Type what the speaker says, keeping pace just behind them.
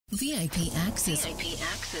VIP Access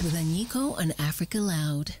with Anyiko on Africa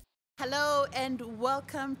Loud. Hello and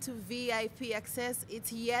welcome to VIP Access.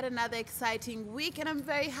 It's yet another exciting week and I'm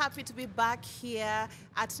very happy to be back here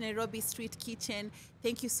at Nairobi Street Kitchen.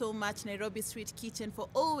 Thank you so much, Nairobi Street Kitchen, for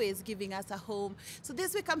always giving us a home. So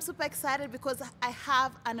this week I'm super excited because I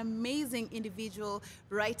have an amazing individual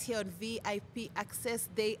right here on VIP Access.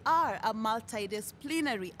 They are a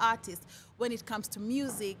multidisciplinary artist when it comes to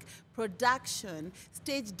music, production,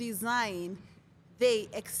 stage design. They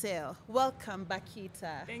excel. Welcome,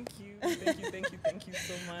 Bakhita. Thank you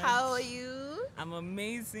so much. How are you? I'm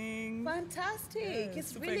amazing. Fantastic. Yeah,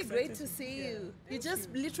 it's really great to see you. You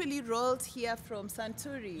just literally rolled here from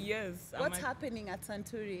Santuri. Yes. What's happening at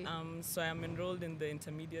Santuri? So I'm enrolled in the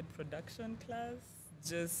intermediate production class,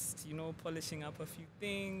 just, polishing up a few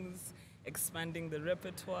things, expanding the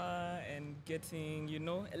repertoire and getting,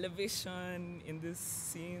 elevation in this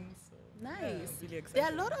scene. So, nice. Yeah, I'm really excited.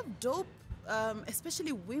 There are a lot of dope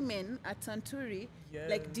especially women at Santuri,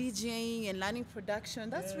 like DJing and learning production.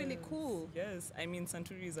 That's really cool. Yes, I mean,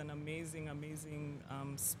 Santuri is an amazing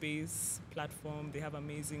space, platform. They have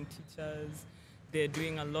amazing teachers. They're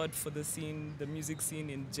doing a lot for the scene, the music scene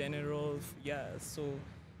in general. Yeah, so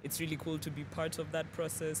it's really cool to be part of that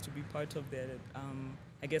process, to be part of their,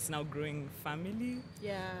 I guess, now growing family.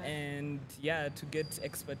 Yeah. And to get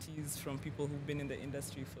expertise from people who've been in the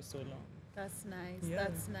industry for so long. That's nice. Yeah.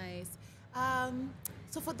 That's nice.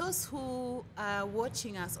 So for those who are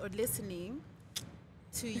watching us or listening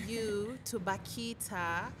to you, to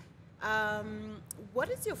Bakhita, what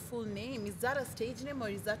is your full name? Is that a stage name or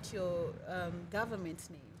is that your government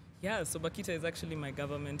name? Yeah, so Bakhita is actually my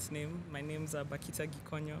government name. My name's Bakhita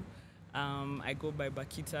Gikonyo. I go by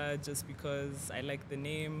Bakhita just because I like the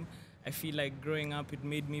name. I feel like growing up it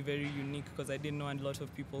made me very unique because I didn't know a lot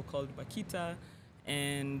of people called Bakhita.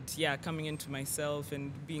 And coming into myself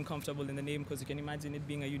and being comfortable in the name, because you can imagine it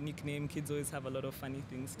being a unique name, kids always have a lot of funny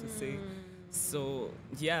things to say. So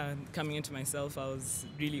coming into myself, I was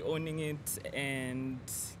really owning it and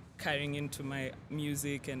carrying into my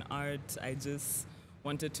music and art. I just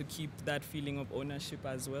wanted to keep that feeling of ownership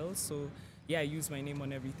as well. So I use my name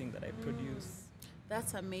on everything that I produce.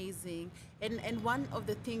 That's amazing. And one of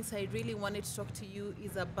the things I really wanted to talk to you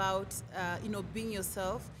is about, being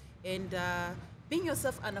yourself and being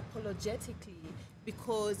yourself unapologetically,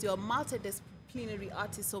 because you're a multidisciplinary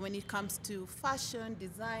artist. So when it comes to fashion,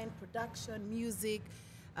 design, production, music,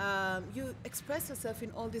 you express yourself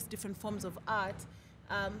in all these different forms of art.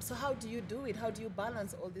 So how do you do it? How do you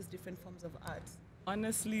balance all these different forms of art?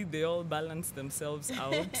 Honestly, they all balance themselves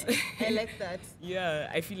out. I like that.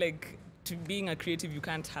 I feel like being a creative, you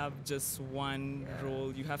can't have just one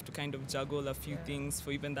role. You have to kind of juggle a few things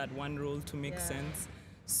for even that one role to make sense.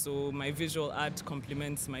 So my visual art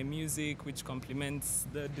complements my music, which complements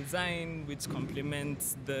the design, which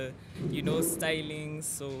complements the, styling.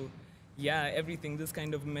 So everything just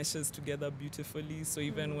kind of meshes together beautifully. So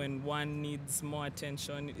even when one needs more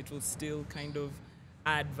attention, it will still kind of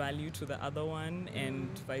add value to the other one and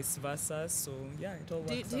vice versa. So it all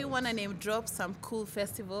works Do you want to name drop some cool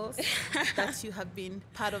festivals that you have been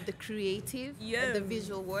part of the creative and the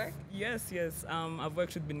visual work? Yes. I've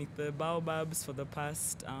worked with Beneath the Baobabs for the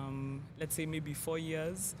past, let's say maybe 4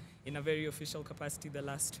 years. In a very official capacity, the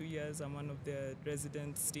last 2 years, I'm one of the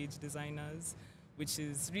resident stage designers, which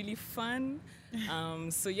is really fun.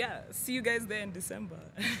 See you guys there in December.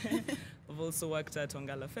 I've also worked at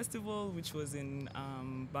Ongala Festival, which was in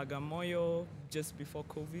Bagamoyo just before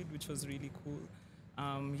COVID, which was really cool.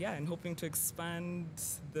 And hoping to expand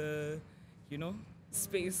the,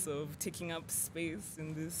 space of taking up space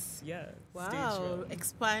in this, stage realm.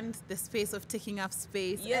 Expand the space of taking up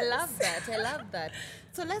space. Yes. I love that.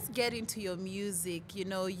 So let's get into your music.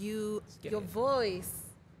 Your voice.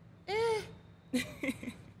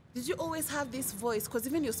 Did you always have this voice? Because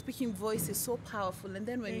even your speaking voice is so powerful. And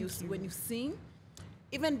then when you sing,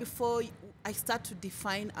 even before I start to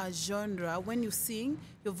define a genre, when you sing,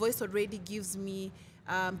 your voice already gives me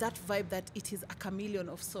that vibe that it is a chameleon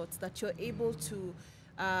of sorts, that you're able to,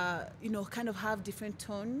 kind of have different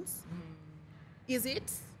tones. Is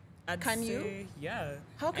it? Can you? Yeah.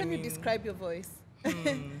 How can you describe your voice?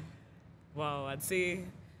 Wow, I'd say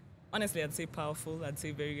powerful. I'd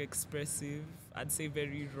say very expressive. I'd say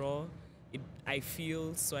very raw. I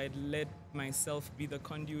feel, so I'd let myself be the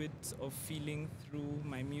conduit of feeling through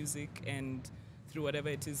my music and through whatever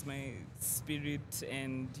it is my spirit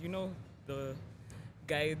and, the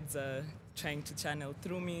guides are trying to channel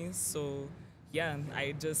through me. So,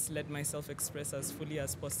 I just let myself express as fully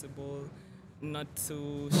as possible, not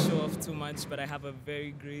to show off too much, but I have a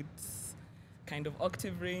very great kind of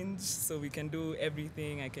octave range, so we can do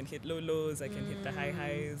everything. I can hit low lows, I can hit the high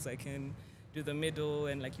highs, I can do the middle,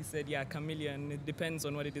 and like you said, yeah, chameleon. It depends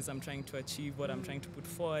on what it is I'm trying to achieve, what I'm trying to put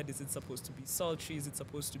forward. Is it supposed to be sultry? Is it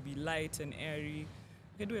supposed to be light and airy?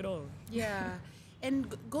 I can do it all. Yeah.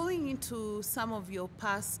 And going into some of your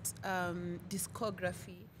past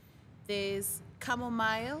discography, there's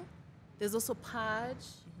Chamomile, there's also Purge,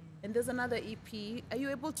 and there's another EP. Are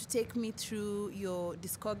you able to take me through your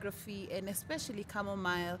discography, and especially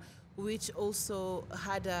Chamomile, which also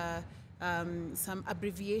had some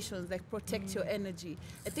abbreviations like protect your energy?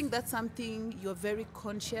 I think that's something you're very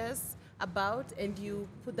conscious about, and you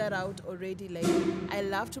put that out already. Like, I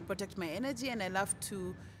love to protect my energy, and I love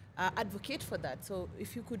to advocate for that. So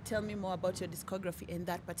if you could tell me more about your discography and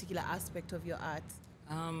that particular aspect of your art.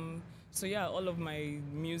 So yeah, all of my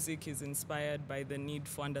music is inspired by the need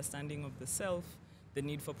for understanding of the self, the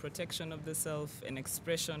need for protection of the self, and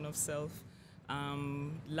expression of self,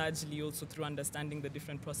 largely also through understanding the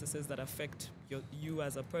different processes that affect you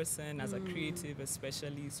as a person, as a creative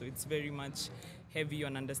especially. So it's very much heavy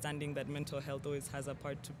on understanding that mental health always has a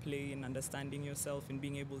part to play in understanding yourself and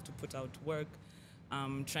being able to put out work,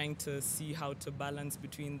 trying to see how to balance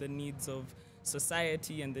between the needs of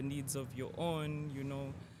society and the needs of your own, you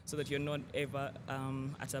know, so that you're not ever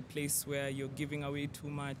at a place where you're giving away too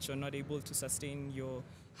much or not able to sustain your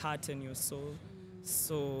heart and your soul.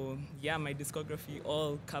 So yeah, my discography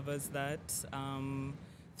all covers that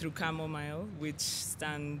through Chamomile,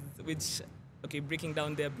 okay, breaking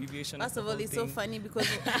down the abbreviation. First of all, it's so funny because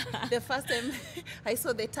the first time I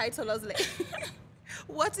saw the title, I was like,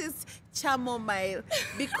 what is chamomile?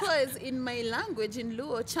 Because in my language, in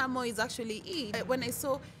Luo, chamo is actually E. When I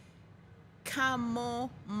saw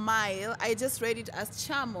chamomile, I just read it as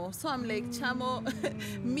chamo. So I'm like,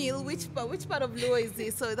 chamo meal, which part of Luo is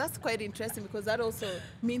this? So that's quite interesting because that also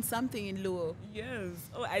means something in Luo. Yes.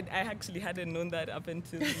 Oh, I actually hadn't known that up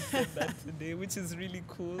until you said that today, which is really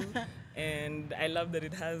cool. And I love that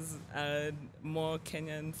it has a more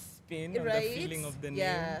Kenyan spin on the feeling of the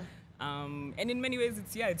name. And in many ways,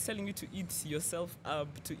 it's telling you to eat yourself up,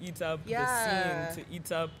 to eat up the scene, to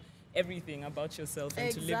eat up everything about yourself,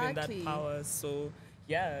 and to live in that power. So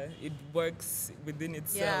yeah, it works within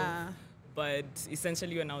itself. But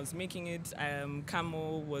essentially, when I was making it,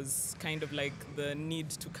 camo was kind of like the need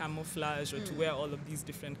to camouflage or to wear all of these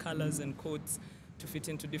different colors and coats to fit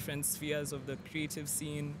into different spheres of the creative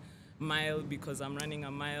scene. Mile, because I'm running a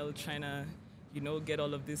mile, trying to, you know, get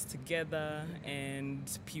all of this together. And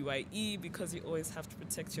PYE, because you always have to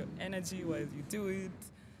protect your energy while you do it.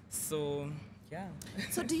 So yeah.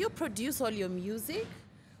 So do you produce all your music?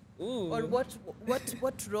 Ooh. Or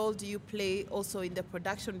what role do you play also in the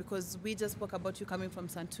production? Because we just spoke about you coming from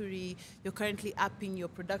Santuri. You're currently upping your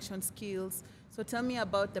production skills. So tell me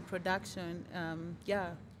about the production.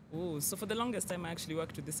 Ooh, so for the longest time, I actually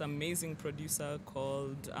worked with this amazing producer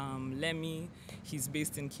called Lemmy. He's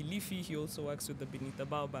based in Kilifi. He also works with the Beneath the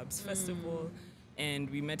Baobabs Festival. And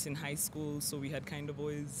we met in high school, so we had kind of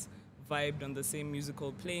always vibed on the same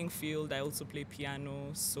musical playing field. I also play piano,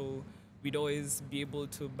 so we'd always be able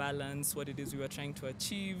to balance what it is we were trying to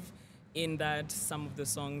achieve. In that, some of the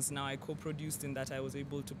songs now I co-produced, in that I was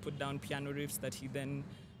able to put down piano riffs that he then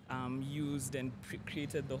used and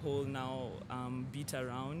created the whole beat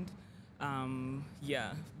around.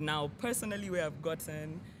 Now personally where I've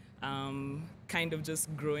gotten, kind of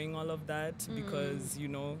just growing all of that because, you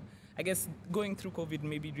know, I guess going through COVID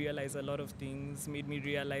made me realize a lot of things, made me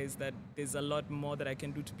realize that there's a lot more that I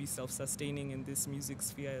can do to be self-sustaining in this music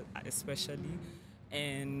sphere especially.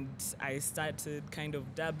 And I started kind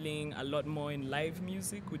of dabbling a lot more in live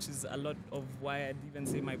music, which is a lot of why I'd even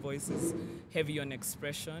say my voice is heavy on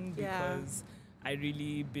expression, because I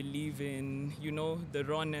really believe in, you know, the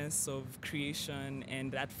rawness of creation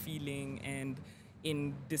and that feeling. And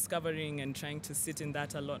in discovering and trying to sit in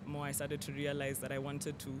that a lot more, I started to realize that I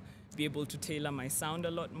wanted to be able to tailor my sound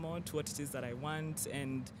a lot more to what it is that I want.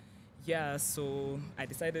 And yeah, so I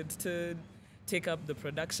decided to take up the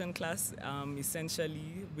production class,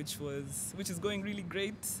 essentially, which is going really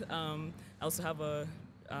great. I also have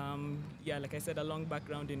like I said, a long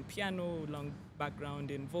background in piano, long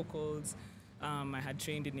background in vocals. I had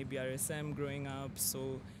trained in ABRSM growing up,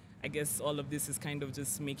 so I guess all of this is kind of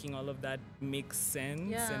just making all of that make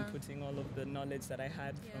sense and putting all of the knowledge that I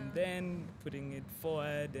had from then, putting it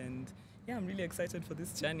forward. And yeah, I'm really excited for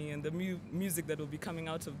this journey and the music that will be coming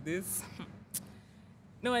out of this.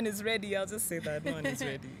 No one is ready. I'll just say that. No one is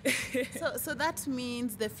ready. So that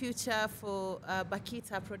means the future for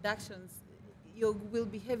Bakhita Productions, you will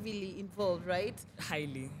be heavily involved, right?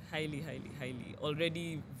 Highly, highly, highly, highly.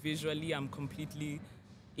 Already visually, I'm completely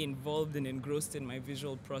involved and engrossed in my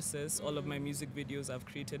visual process. All of my music videos I've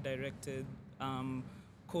created, directed,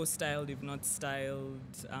 co-styled, if not styled,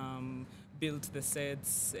 built the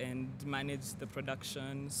sets and managed the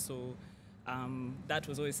production. So that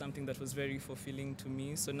was always something that was very fulfilling to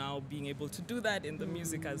me. So now being able to do that in the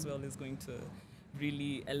music as well is going to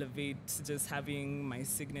really elevate just having my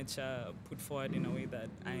signature put forward in a way that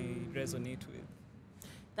I resonate with.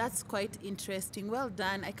 That's quite interesting. Well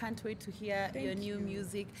done. I can't wait to hear your new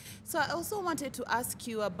music. So I also wanted to ask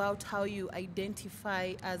you about how you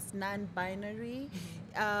identify as non-binary.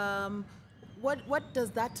 What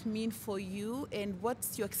does that mean for you, and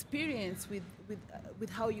what's your experience with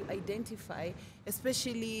how you identify,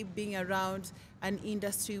 especially being around an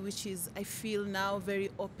industry which is, I feel now, very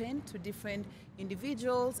open to different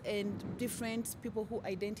individuals and different people who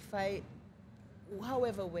identify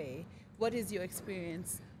however way. What is your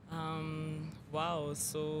experience? Wow,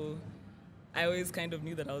 so I always kind of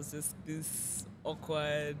knew that I was just this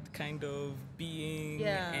awkward kind of being,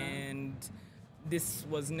 and this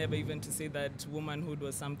was never even to say that womanhood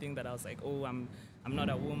was something that I was like, oh, I'm not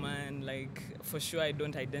a woman. Like, for sure, I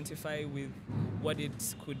don't identify with what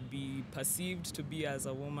it could be perceived to be as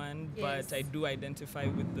a woman, but I do identify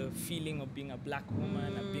with the feeling of being a black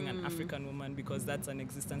woman, of being an African woman, because that's an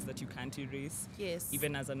existence that you can't erase,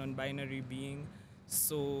 even as a non-binary being.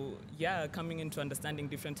 So, yeah, coming into understanding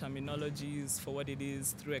different terminologies for what it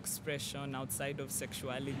is through expression outside of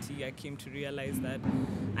sexuality, I came to realize that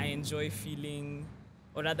I enjoy feeling,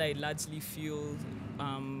 or rather I largely feel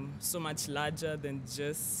so much larger than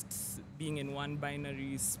just being in one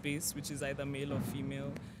binary space, which is either male or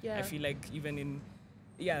female. I feel like even in,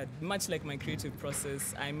 much like my creative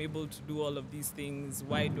process, I'm able to do all of these things.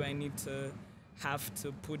 Why do I need to have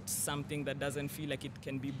to put something that doesn't feel like it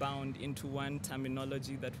can be bound into one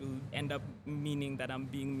terminology that will end up meaning that I'm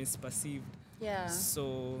being misperceived?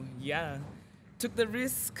 So, took the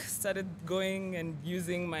risk, started going and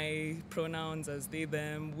using my pronouns as they,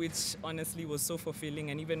 them, which honestly was so fulfilling.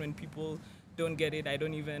 And even when people don't get it, I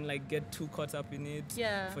don't even like get too caught up in it.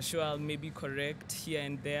 For sure, I'll maybe correct here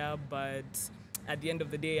and there, but at the end of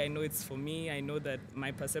the day, I know it's for me. I know that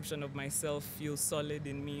my perception of myself feels solid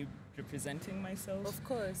in me representing myself. Of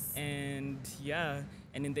course. And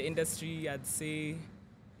and in the industry, I'd say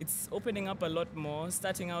it's opening up a lot more.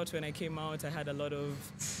 Starting out, when I came out, I had a lot of,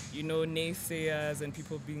 naysayers and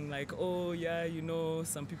people being like, oh,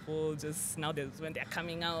 some people just now when they're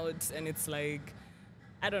coming out, and it's like,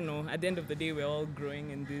 I don't know. At the end of the day, we're all growing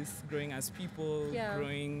in this, growing as people,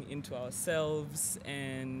 growing into ourselves,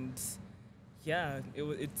 and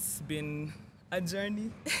it's been a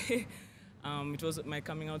journey. It was my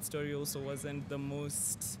coming out story also wasn't the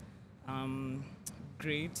most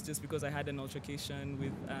great, just because I had an altercation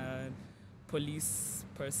with a police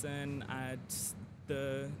person at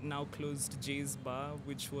the now closed Jay's bar,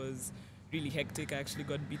 which was really hectic. I actually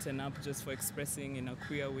got beaten up just for expressing in a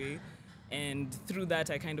queer way. And through that,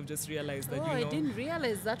 I kind of just realized that, I didn't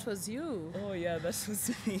realize that was you. Oh, yeah, that was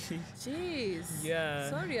me. Jeez. Yeah.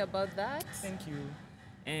 Sorry about that. Thank you.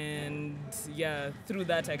 And through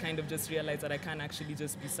that, I kind of just realized that I can't actually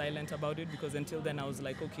just be silent about it, because until then I was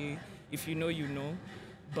like, okay, if you know, you know.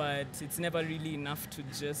 But it's never really enough to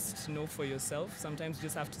just know for yourself. Sometimes you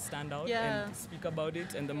just have to stand out and speak about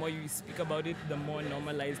it. And the more you speak about it, the more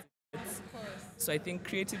normalized it gets. So I think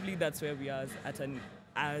creatively, that's where we are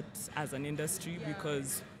as an industry,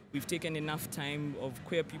 because we've taken enough time of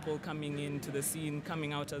queer people coming into the scene,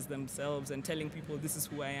 coming out as themselves and telling people this is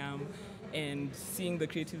who I am, and seeing the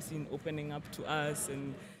creative scene opening up to us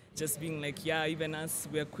and just being like, even us,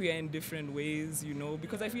 we're queer in different ways,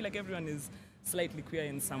 because I feel like everyone is slightly queer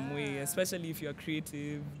in some way, especially if you're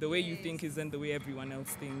creative. The way you think isn't the way everyone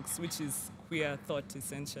else thinks, which is queer thought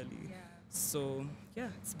essentially. So,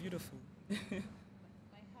 it's beautiful. My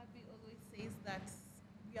hubby always says that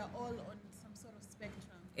we are all on some sort of spectrum.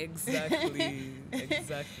 Exactly.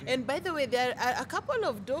 And by the way, there are a couple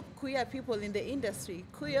of dope queer people in the industry.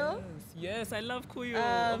 Kuyo. Yes, I love Kuyo.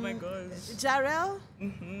 Oh my gosh. Jarrell.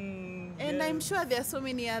 And I'm sure there are so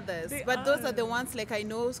many others. But those are the ones like I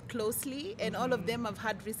know closely, and all of them have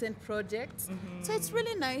had recent projects. So it's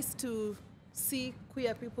really nice to see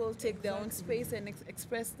queer people take their own space and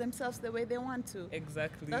express themselves the way they want to.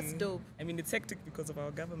 Exactly. That's dope. I mean, it's hectic because of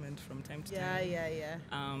our government from time to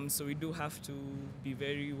time. So we do have to be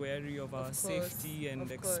very wary of our safety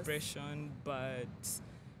and expression, but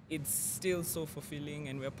it's still so fulfilling,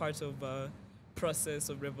 and we're part of a process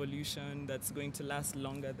of revolution that's going to last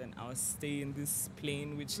longer than our stay in this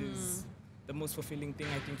plane, which is the most fulfilling thing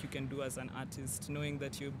I think you can do as an artist, knowing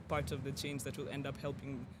that you're part of the change that will end up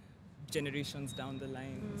helping generations down the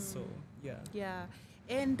line. So, Yeah.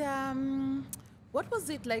 And what was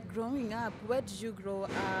it like growing up? Where did you grow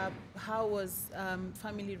up? How was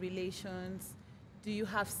family relations? Do you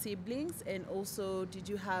have siblings? And also, did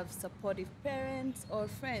you have supportive parents or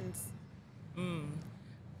friends?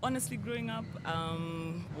 Honestly, growing up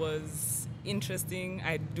was interesting.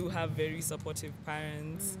 I do have very supportive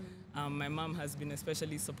parents. My mom has been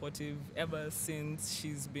especially supportive ever since.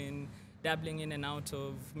 She's been dabbling in and out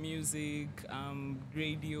of music,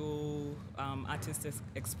 radio,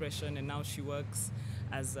 expression, and now she works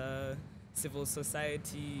as a civil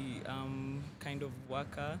society kind of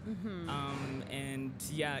worker. And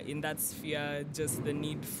yeah, in that sphere, just the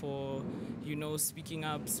need for, speaking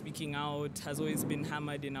up, speaking out has always been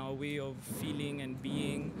hammered in our way of feeling and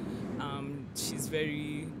being. She's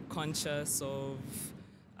very conscious of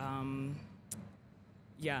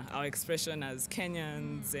our expression as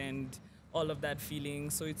Kenyans and all of that feeling.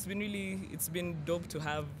 So it's been dope to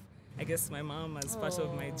have, I guess, my mom as part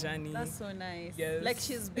of my journey. That's so nice. Yes. Like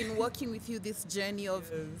she's been working with you this journey of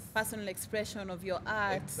personal expression of your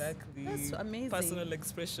art. Exactly. That's amazing. Personal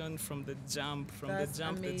expression from the jump, That's the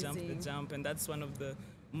amazing. jump. And that's one of the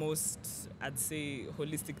most, I'd say,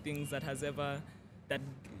 holistic things that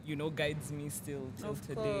guides me still till Of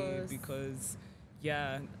today. course. Because,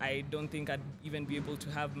 yeah, I don't think I'd even be able to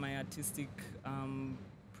have my artistic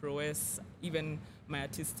prowess, even my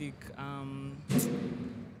artistic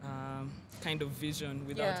kind of vision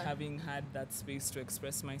without having had that space to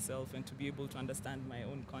express myself and to be able to understand my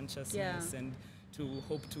own consciousness and to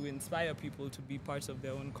hope to inspire people to be part of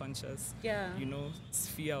their own conscious,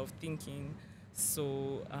 sphere of thinking.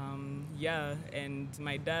 So, and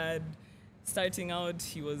my dad, starting out,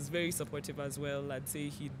 he was very supportive as well. I'd say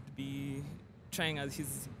he'd be trying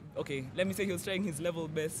he was trying his level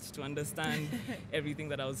best to understand everything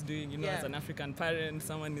that I was doing. As an African parent,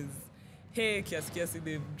 someone is, hey, kiasi,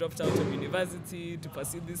 they've dropped out of university to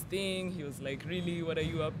pursue this thing. He was like, really, what are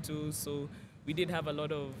you up to? So we did have a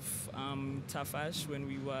lot of tafash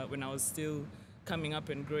when I was still coming up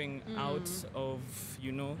and growing out of,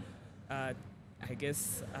 I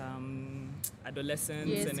guess,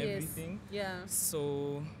 adolescence and everything. Yeah.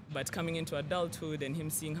 So, but coming into adulthood and him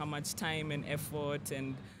seeing how much time and effort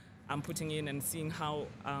and I'm putting in and seeing how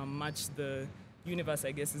much the universe,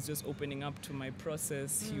 I guess, is just opening up to my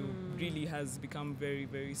process, he really has become very,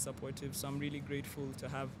 very supportive. So I'm really grateful to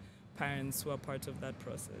have parents who are part of that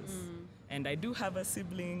process. And I do have a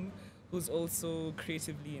sibling who's also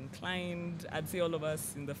creatively inclined. I'd say all of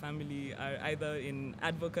us in the family are either in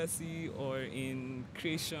advocacy or in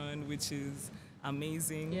creation, which is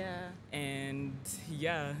amazing. Yeah. And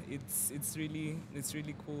yeah, it's really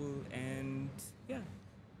cool, and yeah.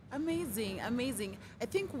 Amazing, amazing. I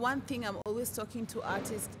think one thing I'm always talking to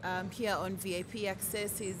artists here on VIP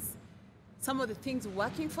Access is some of the things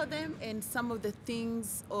working for them and some of the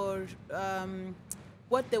things or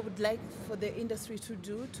what they would like for the industry to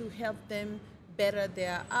do to help them better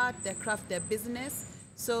their art, their craft, their business.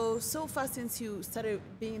 So far since you started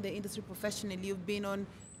being in the industry professionally, you've been on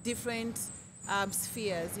different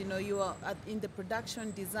spheres. You are in the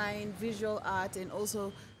production, design, visual art, and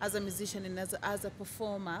also as a musician and as a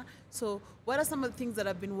performer. So what are some of the things that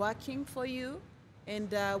have been working for you?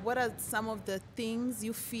 And what are some of the things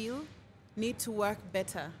you feel need to work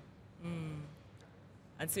better?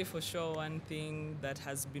 I'd say for sure one thing that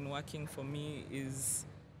has been working for me is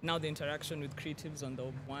now the interaction with creatives on the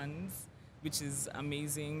ones, which is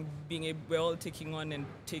amazing. We're all taking on and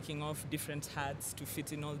taking off different hats to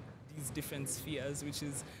fit in all these different spheres, which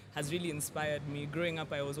has really inspired me. Growing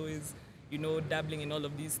up, I was always, dabbling in all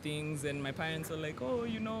of these things, and my parents were like, oh,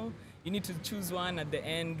 you need to choose one at the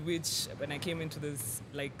end, which when I came into this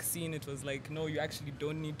scene, it was like, no, you actually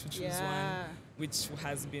don't need to choose one, which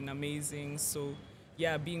has been amazing. So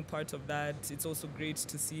yeah, being part of that, it's also great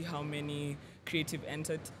to see how many creative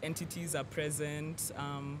entities are present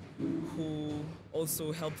who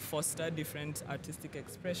also help foster different artistic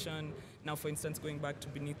expression. Now, for instance, going back to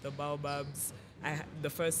Beneath the Baobabs, the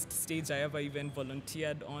first stage I ever even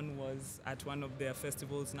volunteered on was at one of their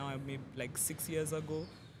festivals now, maybe 6 years ago,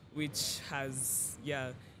 which has,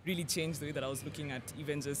 really changed the way that I was looking at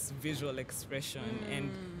even just visual expression. And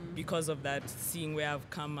because of that, seeing where I've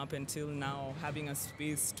come up until now, having a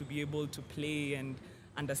space to be able to play and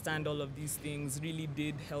understand all of these things really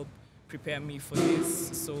did help prepare me for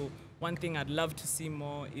this. So one thing I'd love to see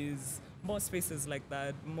more is more spaces like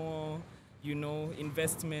that, more,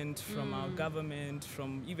 investment from our government,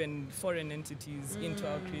 from even foreign entities into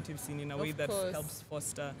our creative scene in a way that helps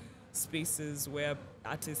foster spaces where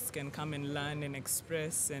artists can come and learn and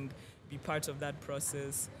express and be part of that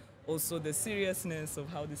process. Also the seriousness of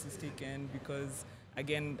how this is taken, because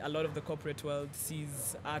again, a lot of the corporate world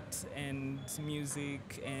sees art and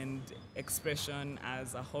music and expression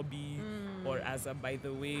as a hobby or as a by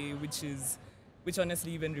the way, which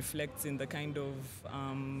honestly even reflects in the kind of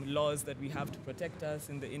laws that we have to protect us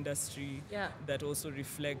in the industry. That also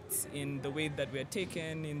reflects in the way that we're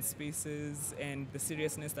taken in spaces and the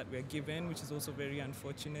seriousness that we're given, which is also very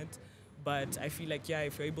unfortunate. But I feel like,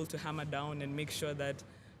 if we're able to hammer down and make sure that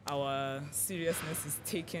our seriousness is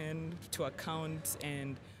taken to account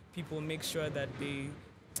and people make sure that they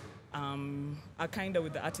are kinder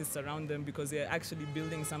with the artists around them, because they're actually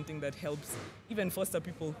building something that helps even foster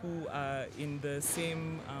people who are in the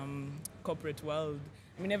same corporate world.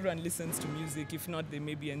 I mean, everyone listens to music. If not, they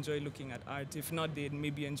maybe enjoy looking at art. If not, they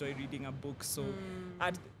maybe enjoy reading a book. So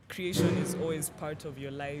art creation is always part of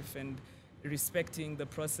your life, and respecting the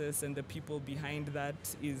process and the people behind that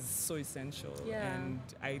is so essential. And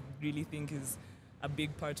I really think is a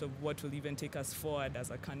big part of what will even take us forward as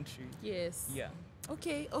a country. Yes. Yeah.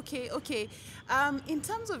 Okay. In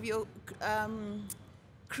terms of your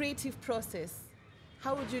creative process,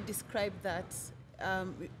 how would you describe that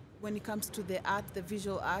when it comes to the art, the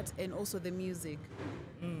visual art, and also the music?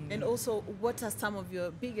 And also, what are some of your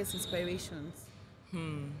biggest inspirations?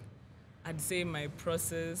 I'd say my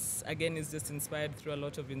process, again, is just inspired through a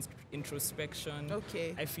lot of introspection.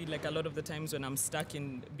 I feel like a lot of the times when I'm stuck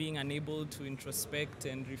in being unable to introspect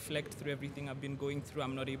and reflect through everything I've been going through,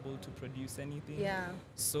 I'm not able to produce anything.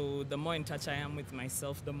 So the more in touch I am with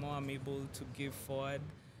myself, the more I'm able to give forward.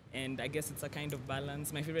 And I guess it's a kind of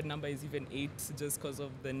balance. My favorite number is even 8, just because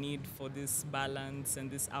of the need for this balance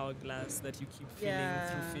and this hourglass that you keep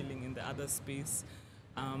feeling in the other space.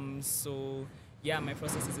 So my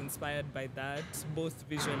process is inspired by that, both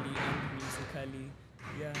visually and musically.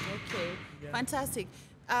 Fantastic.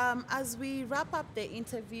 As we wrap up the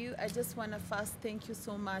interview, I just want to first thank you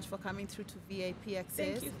so much for coming through to VIP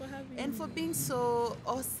Access. Thank you for having me. And for being so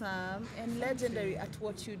awesome and legendary at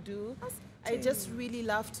what you do. I just really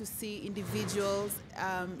love to see individuals,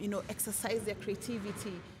 exercise their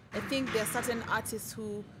creativity. I think there are certain artists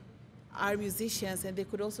who are musicians and they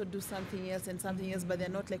could also do something else, but they're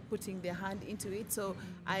not like putting their hand into it. So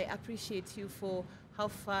I appreciate you for how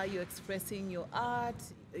far you're expressing your art,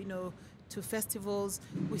 to festivals.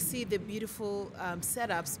 We see the beautiful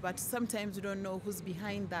setups, but sometimes we don't know who's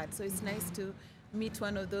behind that. So it's nice to meet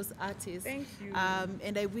one of those artists. Thank you.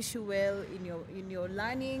 And I wish you well in your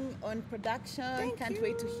learning on production. Can't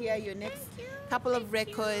wait to hear your next couple of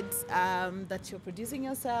records that you're producing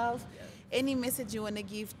yourself. Any message you want to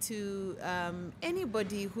give to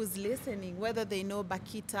anybody who's listening, whether they know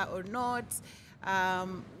Bakhita or not,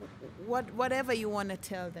 whatever you want to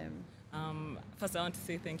tell them. First, I want to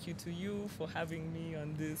say thank you to you for having me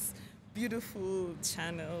on this beautiful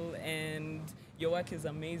channel, and your work is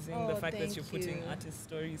amazing. The fact that you're putting artist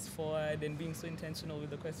stories forward and being so intentional with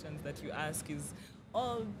the questions that you ask is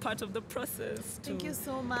all part of the process. Thank you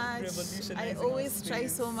so much. I always try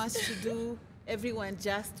so much to do everyone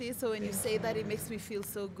justice, so when you say that, it makes me feel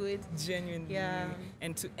so good. Genuinely.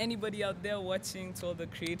 And to anybody out there watching, to all the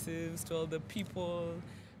creatives, to all the people,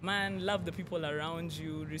 man, love the people around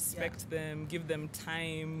you, respect them, give them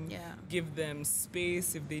time, give them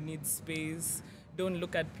space if they need space. Don't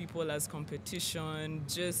look at people as competition,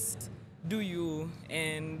 just do you,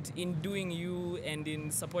 and in doing you and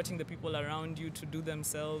in supporting the people around you to do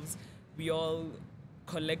themselves, we all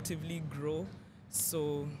collectively grow.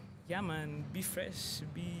 So man, be fresh,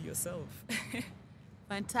 be yourself.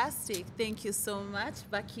 Fantastic. Thank you so much,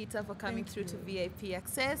 Bakhita, for coming through to VIP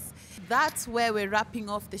Access. That's where we're wrapping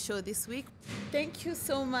off the show this week. Thank you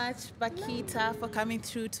so much, Bakhita, for coming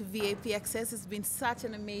through to VIP Access. It's been such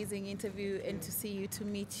an amazing interview, and to see you, to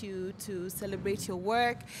meet you, to celebrate your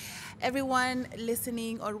work. Everyone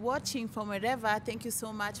listening or watching from wherever, thank you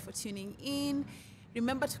so much for tuning in.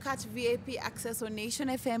 Remember to catch VIP Access on Nation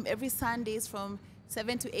FM every Sundays from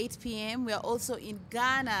 7 to 8 p.m. We are also in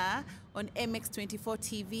Ghana on MX24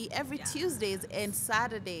 TV every Tuesdays and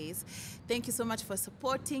Saturdays. Thank you so much for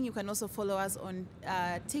supporting. You can also follow us on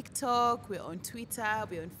TikTok, we're on Twitter,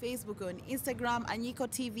 we're on Facebook, we're on Instagram, Anyiko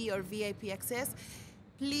TV or VIP Access.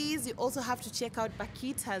 Please, you also have to check out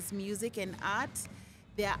Bakhita's music and art.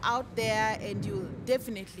 They are out there and you'll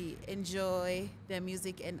definitely enjoy their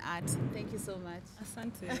music and art. Thank you so much.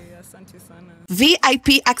 Asante sana.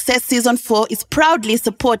 VIP Access Season 4 is proudly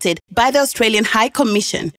supported by the Australian High Commission.